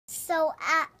So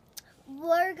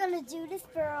we're gonna do this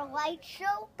for a light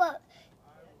show, but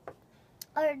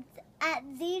at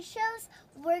these shows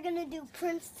we're gonna do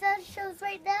princess shows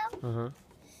right now.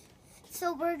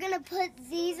 So we're gonna put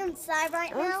these inside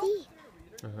right now,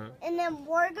 and then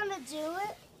we're gonna do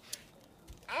it,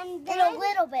 and then in a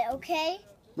little bit, okay?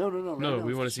 No. No,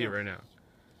 we want to see it right now.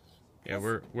 Yeah,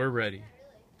 we're ready.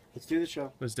 Let's do the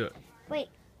show. Let's do it. Wait.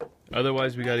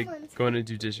 Otherwise, we gotta go in and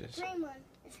do dishes. Green one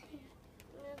is here.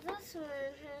 Now this one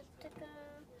has to go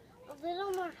a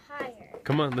little more higher.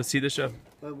 Come on, let's see the show.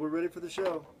 We're ready for the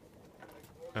show.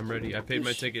 I'm ready. I paid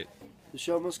my ticket. The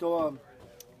show must go on.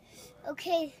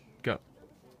 Okay. Go.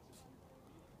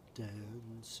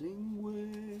 Dancing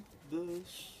with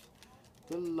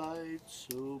the lights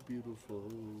so beautiful.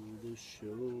 The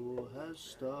show has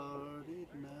started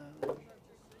now.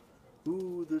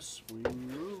 Ooh, the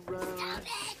swing around. Stop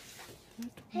it!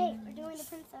 Hey, we're doing the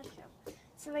princess show.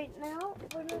 So right now,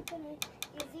 we're not gonna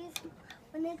use these.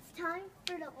 When it's time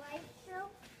for the light show,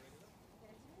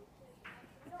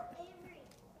 so Avery,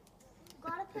 you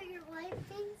gotta put your light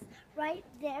things right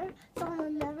there, so I'll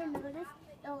never notice.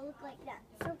 It'll look like that.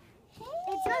 So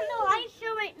it's on the light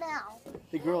show right now.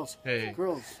 Hey, girls. Hey.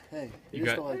 Girls. Hey. You It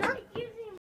is got- the light We're show. not using